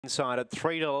inside at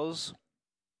 $3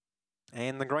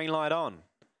 and the green light on.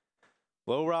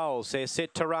 Will rolls. They're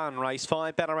set to run. Race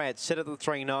 5 Ballarat set at the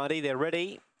 390. They're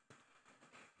ready.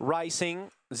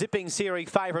 Racing. Zipping Series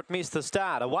favourite missed the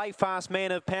start. Away fast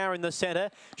Man of Power in the centre.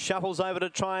 Shuffles over to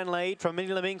try and lead from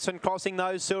Minnie Livingston. Crossing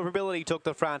those. Silver Ability took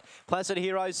the front. Placid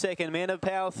Hero second. Man of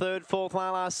Power third. Fourth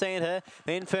Lala Santa.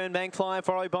 Then Fernbank Fly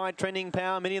followed by Trending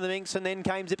Power. Minnie Livingston. Then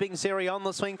came Zipping Series on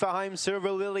the swing for home. Silver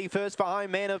Ability first for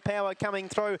home. Man of Power coming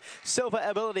through. Silver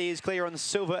Ability is clear and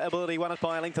Silver Ability won it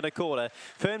by a length and a quarter.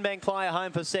 Fernbank Fly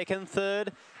home for second.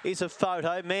 Third is a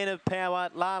photo. Man of Power,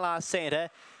 Lala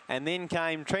Santa. And then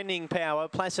came Trending Power,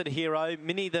 Placid Hero,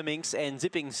 Minnie the Minx and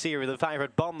Zipping Series. The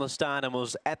favourite bombed the start and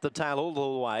was at the tail all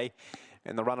the way.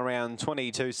 And the run around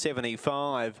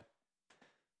 22.75.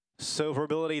 Silver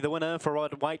Ability, the winner for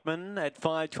Rod Waitman at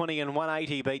 520 and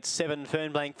 180. Beats 7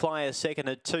 Fernbank Flyer second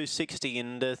at 260.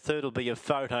 And third will be a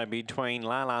photo between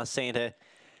Lala Santa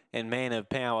and Man of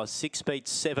Power. 6 beats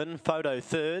 7. Photo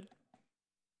third.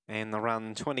 And the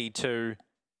run 22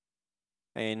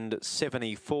 and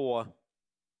 74.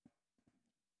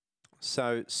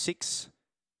 So 6,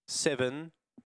 7,